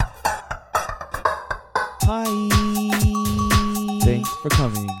Hi. Thanks for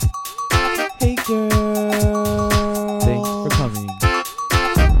coming. Hey girl. Thanks for coming.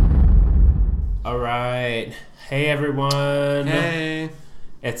 All right. Hey everyone. Hey.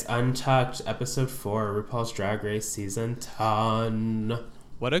 It's Untucked, episode 4, RuPaul's Drag Race season 10.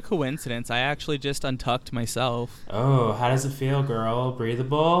 What a coincidence. I actually just untucked myself. Oh, how does it feel, girl?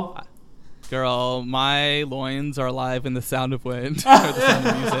 Breathable? Girl, my loins are alive in the sound of wind. Or the sound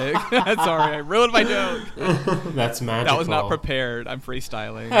of music. Sorry, I ruined my joke. That's magical. That was not prepared. I'm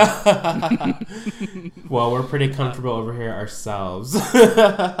freestyling. Well, we're pretty comfortable over here ourselves.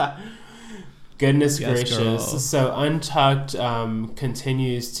 Goodness gracious. Girl. So Untucked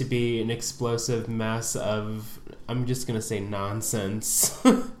continues to be an explosive mess of, I'm just going to say nonsense.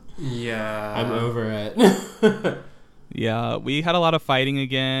 Yeah. I'm over it. Yeah, we had a lot of fighting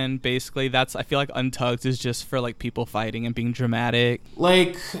again. Basically, I feel like Untucked is just for like people fighting and being dramatic.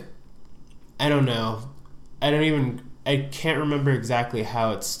 Like, I don't know. I can't remember exactly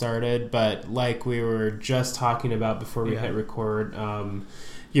how it started, but like we were just talking about before we hit record,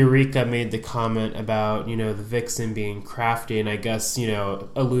 Eureka made the comment about, the Vixen being crafty, and I guess,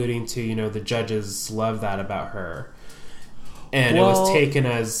 alluding to, the judges love that about her. And it was taken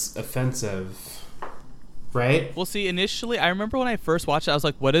as offensive. Right? Well, see, initially, I remember when I first watched it, I was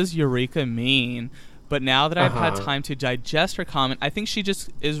like, what does Eureka mean? But now that I've had time to digest her comment, I think she just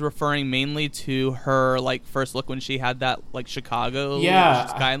is referring mainly to her, like, first look when she had that, like, Chicago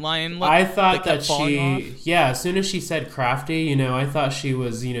skyline look. I thought that as soon as she said crafty, I thought she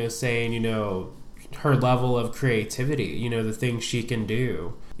was, saying, her level of creativity, the things she can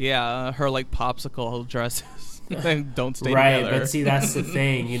do. Yeah, her, like, popsicle dresses. Don't stay right, together. But see, that's the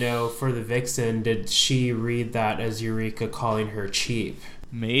thing, for the Vixen, did she read that as Eureka calling her cheap?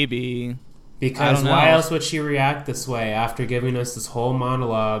 Maybe. Because why else would she react this way after giving us this whole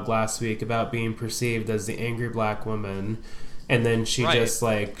monologue last week about being perceived as the angry black woman, and then she just,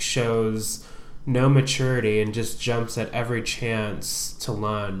 like, shows no maturity and just jumps at every chance to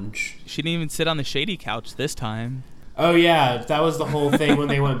lunge. She didn't even sit on the shady couch this time. Oh, yeah, that was the whole thing when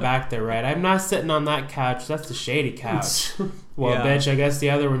they went back there, right? I'm not sitting on that couch. That's the shady couch. Well, bitch, I guess the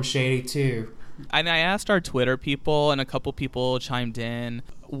other one's shady, too. And I asked our Twitter people, and a couple people chimed in,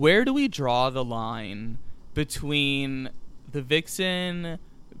 where do we draw the line between the Vixen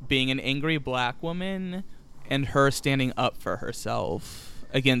being an angry black woman and her standing up for herself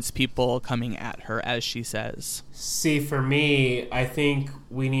against people coming at her, as she says? See, for me, I think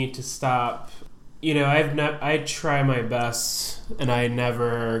we need to stop... I try my best, and I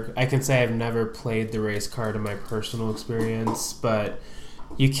can say I've never played the race card in my personal experience, but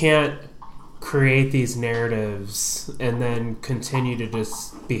you can't create these narratives and then continue to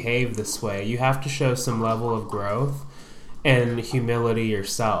just behave this way. You have to show some level of growth and humility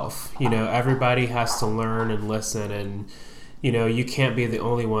yourself. Everybody has to learn and listen, and, you can't be the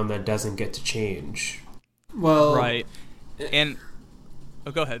only one that doesn't get to change. Well... Right. And... Oh,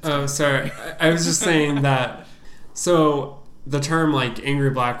 go ahead. Oh, sorry. I was just saying that, so the term, like,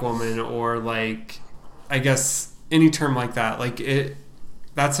 angry black woman, or, like, I guess any term like that, like,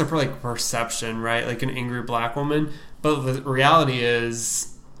 that's a, like, perception, right? Like, an angry black woman. But the reality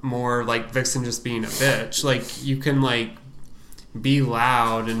is more, like, Vixen just being a bitch. Like, you can, like, be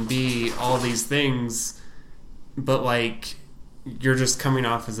loud and be all these things, but, like... you're just coming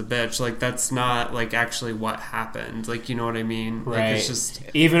off as a bitch. Like, that's not, like, actually what happened. Like, you know what I mean? Right. Like, it's just...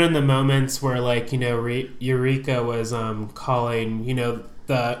 Even in the moments where, like, Eureka was calling,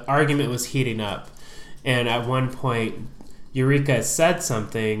 the argument was heating up. And at one point, Eureka said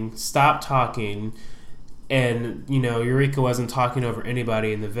something, stopped talking, and, Eureka wasn't talking over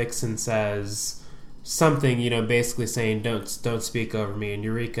anybody, and the Vixen says something, basically saying, don't speak over me. And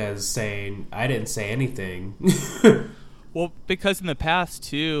Eureka is saying, I didn't say anything. Well, because in the past,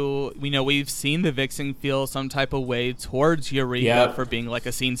 too, we've seen the Vixen feel some type of way towards Eureka for being like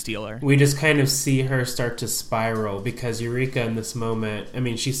a scene stealer. We just kind of see her start to spiral because Eureka in this moment, I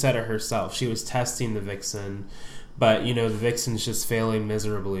mean, she said it herself. She was testing the Vixen, but, the Vixen's just failing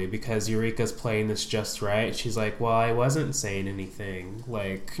miserably because Eureka's playing this just right. She's like, well, I wasn't saying anything.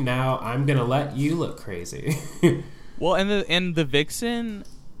 Like, now I'm going to let you look crazy. Well, and the Vixen,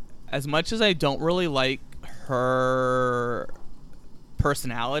 as much as I don't really like her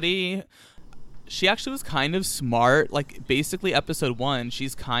personality, she actually was kind of smart. Like, basically episode 1,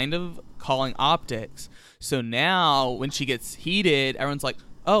 she's kind of calling optics. So now when she gets heated, everyone's like,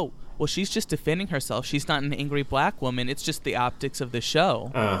 oh, well, she's just defending herself. She's not an angry black woman. It's just the optics of the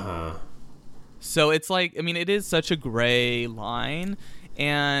show. So it's like, I mean, it is such a gray line,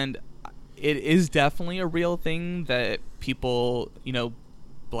 and it is definitely a real thing that people,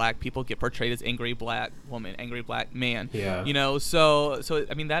 black people get portrayed as angry black woman, angry black man. Yeah. You know, so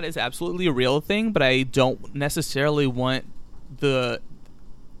I mean, that is absolutely a real thing, but I don't necessarily want the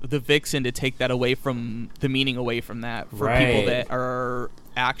vixen to take that away from the meaning away from that for people that are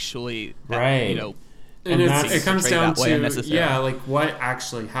actually you know. And it comes down to unnecessarily. like what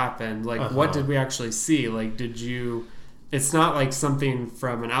actually happened, like what did we actually see, like it's not like something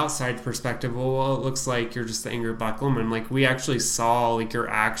from an outside perspective, well, it looks like you're just the angry black woman. Like we actually saw like your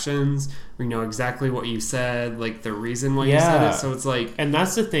actions, we know exactly what you said, like the reason why you said it. So it's like, and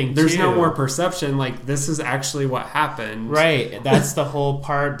that's the thing there's too. no more perception, like this is actually what happened. Right. That's the whole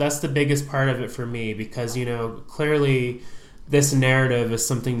part. That's the biggest part of it for me, because, you know, clearly this narrative is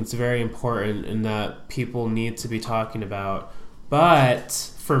something that's very important and that people need to be talking about. But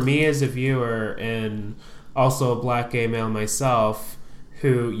for me as a viewer, and also a black gay male myself,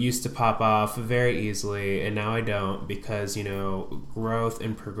 who used to pop off very easily and now I don't, because, you know, growth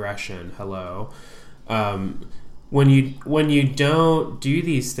and progression, hello. When you don't do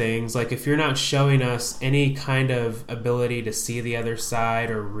these things, like if you're not showing us any kind of ability to see the other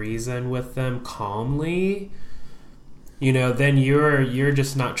side or reason with them calmly, you know, then you're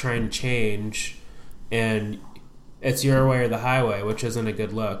just not trying to change, and it's your way or the highway, which isn't a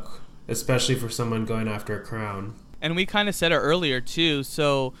good look, especially for someone going after a crown. And we kind of said it earlier too.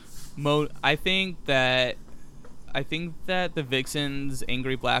 So, I think that the Vixen's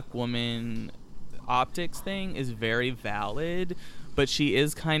angry black woman optics thing is very valid, but she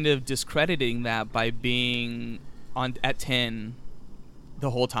is kind of discrediting that by being at 10 the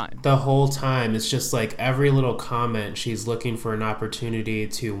whole time. The whole time. It's just like every little comment, she's looking for an opportunity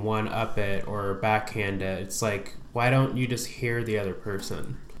to one-up it or backhand it. It's like, why don't you just hear the other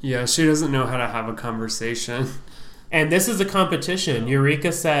person? Yeah, she doesn't know how to have a conversation. And this is a competition.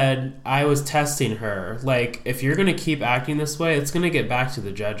 Eureka said, I was testing her. Like, if you're going to keep acting this way, it's going to get back to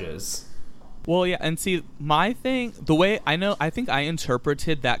the judges. Well, yeah, and see, my thing, the way I think I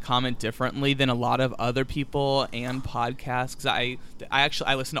interpreted that comment differently than a lot of other people and podcasts, because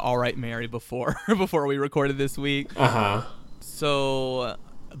I listened to All Right Mary before we recorded this week. So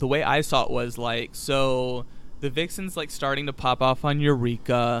the way I saw it was like, so the Vixen's like starting to pop off on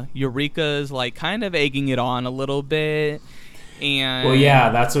Eureka. Eureka's like kind of egging it on a little bit. And well, yeah,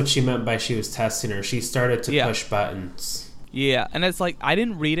 that's what she meant by she was testing her. She started to push buttons. Yeah, and it's like, I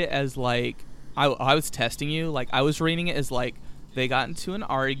didn't read it as like, I was testing you. Like, I was reading it as like, they got into an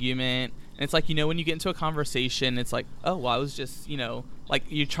argument. And it's like, you know, when you get into a conversation, it's like, oh, well, I was just, you know, like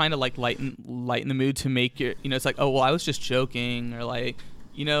you're trying to like lighten the mood to make your, you know, it's like, oh, well, I was just joking. Or like,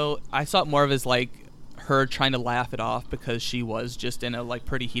 you know, I saw it more of as like her trying to laugh it off because she was just in a like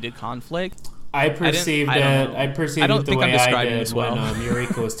pretty heated conflict. I perceived it the way I did when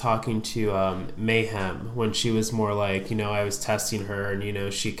Eureka was talking to Mayhem, when she was more like, you know, I was testing her, and, you know,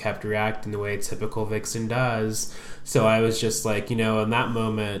 she kept reacting the way a typical Vixen does. So I was just like, you know, in that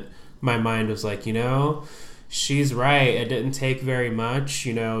moment, my mind was like, you know, she's right. It didn't take very much.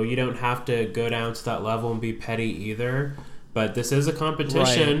 You know, you don't have to go down to that level and be petty either. But this is a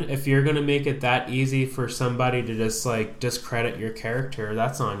competition. Right. If you're going to make it that easy for somebody to just like discredit your character,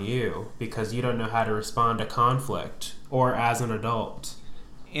 that's on you, because you don't know how to respond to conflict or as an adult.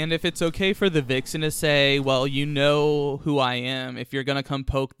 And if it's okay for the Vixen to say, well, you know who I am. If you're going to come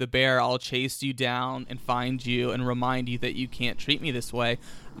poke the bear, I'll chase you down and find you and remind you that you can't treat me this way.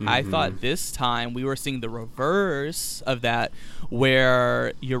 Mm-hmm. I thought this time we were seeing the reverse of that,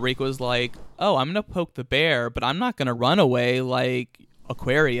 where Eureka was like, oh, I'm going to poke the bear, but I'm not going to run away like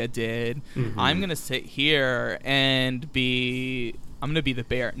Aquaria did. Mm-hmm. I'm going to sit here and I'm going to be the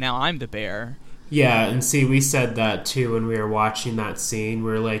bear. Now I'm the bear. Yeah, and see, we said that too when we were watching that scene. We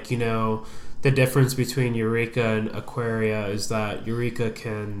were like, you know, the difference between Eureka and Aquaria is that Eureka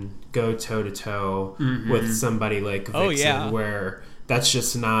can go toe-to-toe with somebody like Vixen, where that's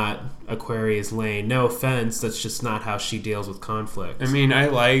just not Aquaria's lane. No offense, that's just not how she deals with conflict. I mean, I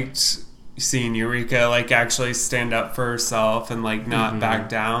liked seeing Eureka like actually stand up for herself and like not back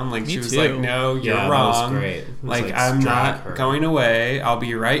down. Like, she was like, no, you're wrong. That was great. Like, I'm not going away. I'll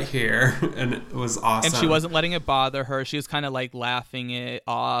be right here. And it was awesome. And she wasn't letting it bother her. She was kind of like laughing it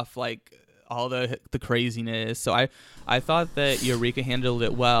off, like all the craziness. So I thought that Eureka handled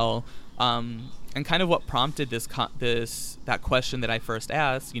it well. And kind of what prompted that question that I first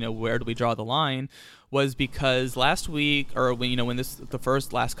asked, you know, where do we draw the line, was because last week, or when, you know, when the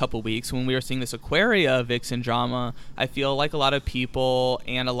last couple weeks, when we were seeing this Aquaria Vixen drama, I feel like a lot of people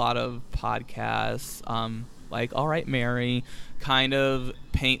and a lot of podcasts, like All Right Mary, kind of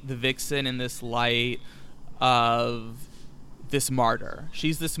paint the Vixen in this light of this martyr.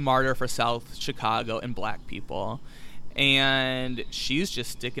 She's this martyr for South Chicago and black people. and she's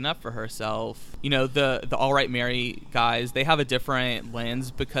just sticking up for herself. You know, the All Right Mary guys, they have a different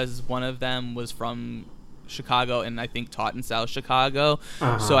lens because one of them was from Chicago and I think taught in South Chicago.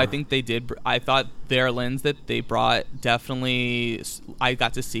 So I think they did. I thought their lens that they brought definitely, I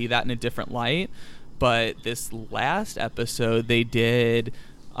got to see that in a different light. But this last episode they did,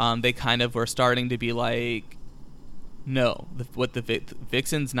 they kind of were starting to be like, no, the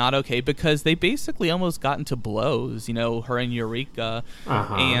Vixen's not okay, because they basically almost got into blows, you know, her and Eureka.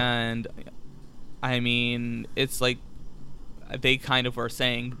 And I mean, it's like they kind of were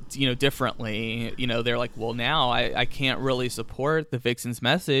saying, you know, differently. You know, they're like, well, now I can't really support the Vixen's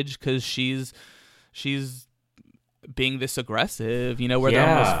message because she's being this aggressive, you know, where they're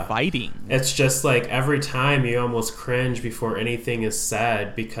almost fighting. It's just like every time you almost cringe before anything is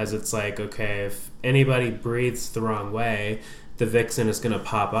said, because it's like, okay, if anybody breathes the wrong way, the Vixen is going to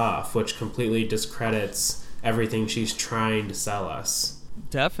pop off, which completely discredits everything she's trying to sell us.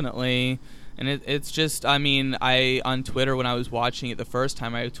 Definitely. And it's just, I mean, on Twitter when I was watching it the first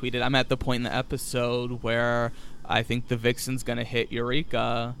time, I tweeted, I'm at the point in the episode where I think the Vixen's going to hit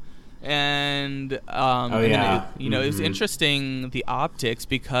Eureka. And, it was interesting, the optics,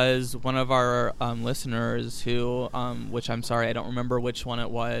 because one of our listeners who, which I'm sorry, I don't remember which one it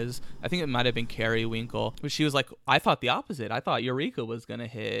was. I think it might have been Carrie Winkle. But she was like, I thought the opposite. I thought Eureka was going to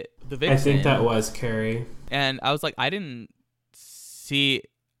hit the Vixen. I think that was Carrie. And I was like, I didn't see...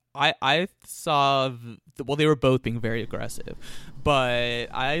 I saw... well, they were both being very aggressive. But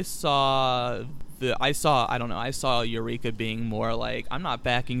I saw Eureka being more like, I'm not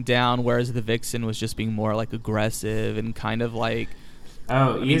backing down, whereas the Vixen was just being more like aggressive and kind of like,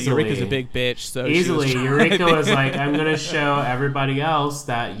 easily. Eureka's a big bitch, so easily Eureka was like, I'm gonna show everybody else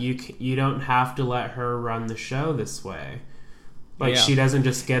that you don't have to let her run the show this way. Like, she doesn't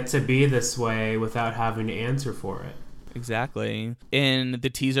just get to be this way without having to answer for it. Exactly. In the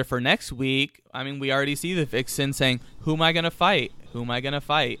teaser for next week, I mean, we already see the Vixen saying, who am I gonna fight? Who am I gonna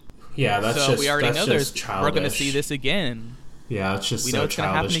fight? Yeah, that's so we already know childish. We're going to see this again. Yeah, it's just we so know it's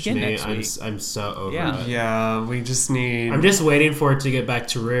childish to me. Next week. I'm so over it. Yeah, we just need... I'm just waiting for it to get back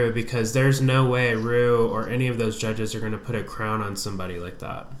to Rue, because there's no way Rue or any of those judges are going to put a crown on somebody like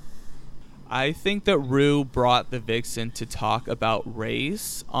that. I think that Rue brought the Vixen to talk about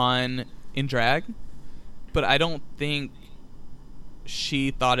race in drag, but I don't think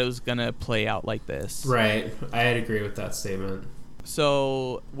she thought it was going to play out like this. Right. I'd agree with that statement.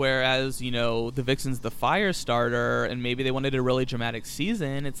 So, whereas, you know, the Vixen's the fire starter and maybe they wanted a really dramatic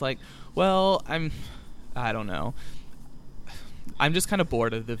season, it's like, well, I don't know. I'm just kind of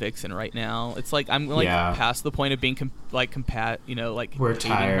bored of the Vixen right now. It's like I'm like past the point of being we're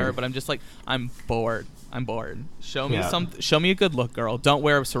tired her, but I'm just like, I'm bored. Show me a good look, girl. Don't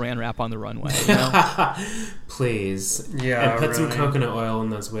wear a saran wrap on the runway, you know? Please. Yeah. And put some coconut oil in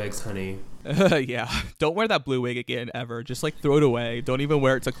those wigs, honey. Yeah. Don't wear that blue wig again, ever. Just, like, throw it away. Don't even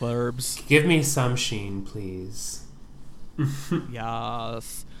wear it to clubs. Give me some sheen, please.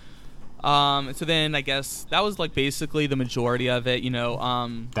 Yes. So then I guess that was, like, basically the majority of it, you know,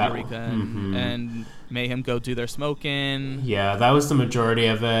 Eureka and Mayhem go do their smoking. Yeah, that was the majority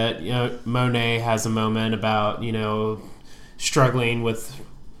of it. You know, Monet has a moment about, you know, struggling with,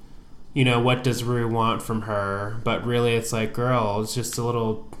 you know, what does Rue want from her? But really it's like, girl, it's just too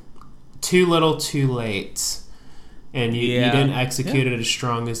little too late. And you didn't execute it as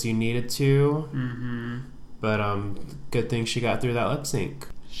strong as you needed to. Mm-hmm. But good thing she got through that lip sync.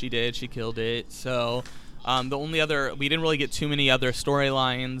 She did. She killed it. So the only other... We didn't really get too many other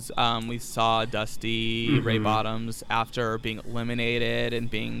storylines. We saw Dusty, Ray Bottoms, after being eliminated and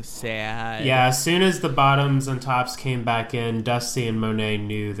being sad. Yeah, as soon as the Bottoms and Tops came back in, Dusty and Monet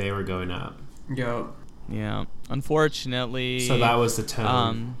knew they were going up. Yep. Yeah. Unfortunately... So that was the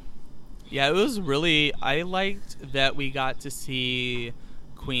tone. Yeah, it was really... I liked that we got to see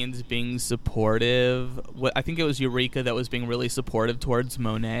Queens being supportive. I think it was Eureka that was being really supportive towards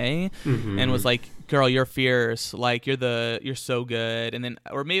Monet, and was like, "Girl, you're fierce. Like you're so good." And then,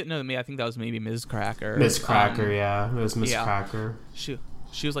 or maybe I think that was maybe Ms. Cracker. Ms. Cracker, it was Ms. Cracker. She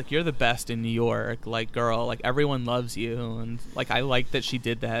was like, "You're the best in New York. Like, girl, like everyone loves you." And like, I liked that she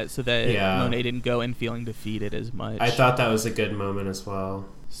did that so that Monet didn't go in feeling defeated as much. I thought that was a good moment as well.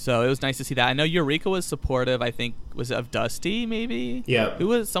 So it was nice to see that. I know Eureka was supportive. I think was it of Dusty, maybe.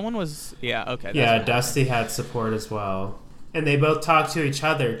 Yeah. Someone was. Yeah. Okay. Yeah, Dusty had support as well, and they both talked to each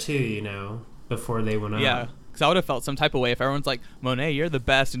other too. You know, before they went up. Yeah, because I would have felt some type of way if everyone's like, "Monet, you're the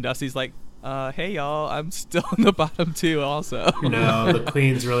best," and Dusty's like, "Hey y'all, I'm still in the bottom too." Also. No, the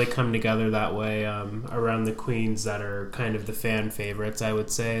queens really come together that way. Around the queens that are kind of the fan favorites, I would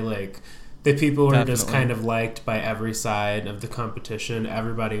say, like The people were just Definitely. kind of liked by every side of the competition.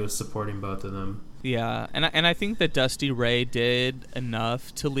 Everybody was supporting both of them. Yeah, and I think that Dusty Ray did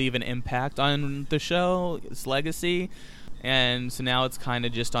enough to leave an impact on the show, its legacy, and so now it's kind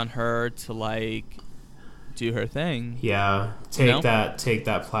of just on her to like do her thing. Yeah, take know? that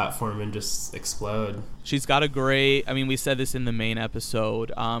platform and just explode. She's got a great, I mean, we said this in the main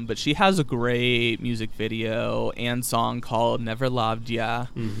episode, but she has a great music video and song called Never Loved Ya.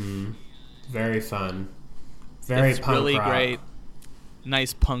 Mm-hmm. Very fun. Very It's punk really rock. great.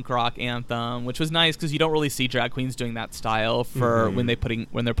 Nice punk rock anthem, which was nice because you don't really see drag queens doing that style for Mhm.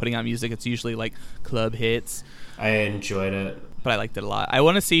 when they're putting out music. It's usually like club hits, I enjoyed it. but I liked it a lot. I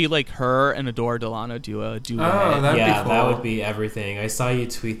want to see like her and Adore Delano do a duet. Oh, that'd Yeah, be that cool. would be everything. I saw you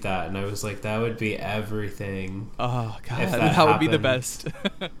tweet that, and I was like, that would be everything. Oh god, If that would be the happened. best.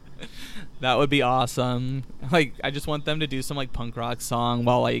 That would be awesome. Like, I just want them to do some like punk rock song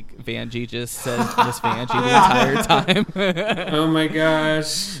while like Vanjie just says Miss Vanjie the entire time. Oh my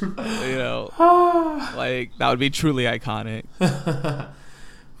gosh. You know, like that would be truly iconic.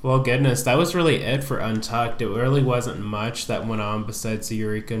 Well, goodness, that was really it for Untucked. It really wasn't much that went on besides the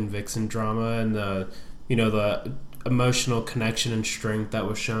Eureka and Vixen drama and the emotional connection and strength that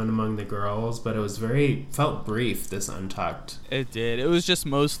was shown among the girls. But it was felt brief, this Untucked. It did. It was just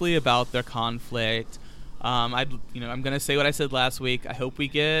mostly about their conflict. I'm gonna say what I said last week. I hope we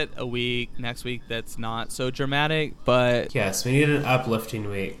get a week next week that's not so dramatic, but Yes, we need an uplifting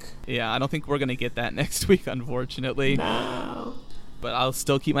week. yeah, I don't think we're gonna get that next week, unfortunately. No. But I'll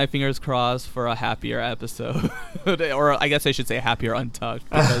still keep my fingers crossed for a happier episode, or I guess I should say happier Untucked,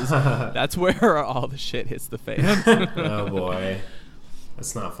 because that's where all the shit hits the fan. Oh boy,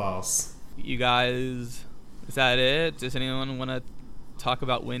 that's not false. You guys, is that it? Does anyone want to talk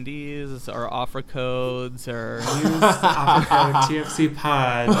about Wendy's or offer codes or? Use offer code TFC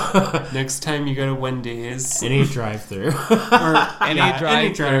Pod next time you go to Wendy's. Any drive-through. Or Any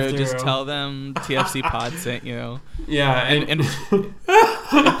drive-through, drive-through. just tell them TFC Pod sent you, Yeah, and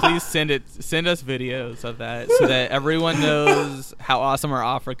please send us videos of that so that everyone knows how awesome our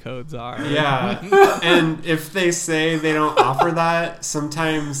offer codes are. yeah. And if they say they don't offer that,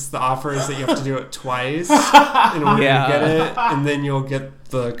 sometimes the offer is that you have to do it twice in order Yeah. to get it, and then you'll get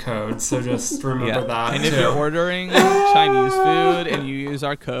the code. So just remember that. And if too. you're ordering Chinese food and you use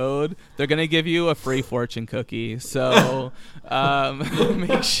our code, they're gonna give you a free fortune cookie. So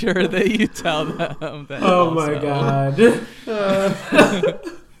make sure that you tell them that. Oh my also. god.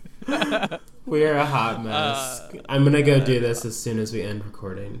 We are a hot mess. I'm gonna go do this as soon as we end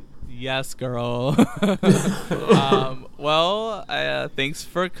recording. Yes, girl. Well, thanks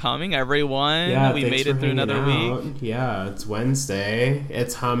for coming, everyone. Yeah, we thanks made for it through hanging another out. week. Yeah, it's Wednesday.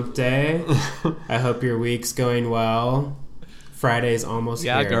 It's hump day. I hope your week's going well. Friday's almost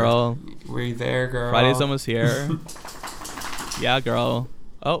Yeah, here. girl. We're there, girl. Friday's almost here. Yeah, girl.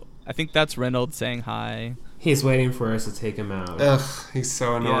 Oh, I think that's Reynolds saying hi. He's waiting for us to take him out. Ugh, he's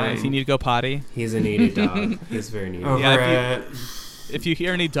so Yeah, annoying. does he need to go potty? He's a needy dog. He's very needy. Over Yeah, it. If you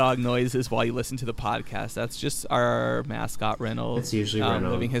hear any dog noises while you listen to the podcast, that's just our mascot Reynolds. It's usually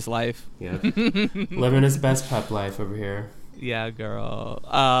Reynolds. living his life. Yeah. Living his best pup life over here. Yeah, girl.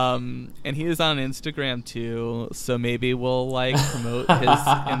 And he is on Instagram too, so maybe we'll like promote his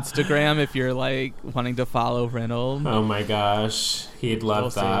Instagram if you're like wanting to follow Reynolds. Oh my gosh. He'd love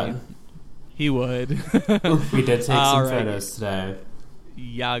We'll that. see. He would. We did take All some right. photos today.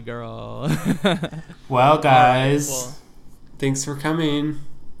 Yeah, girl. Well, guys. All right, well, Thanks for coming.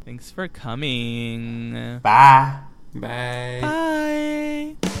 thanks for coming. Bye. Bye.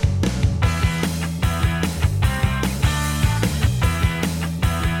 Bye.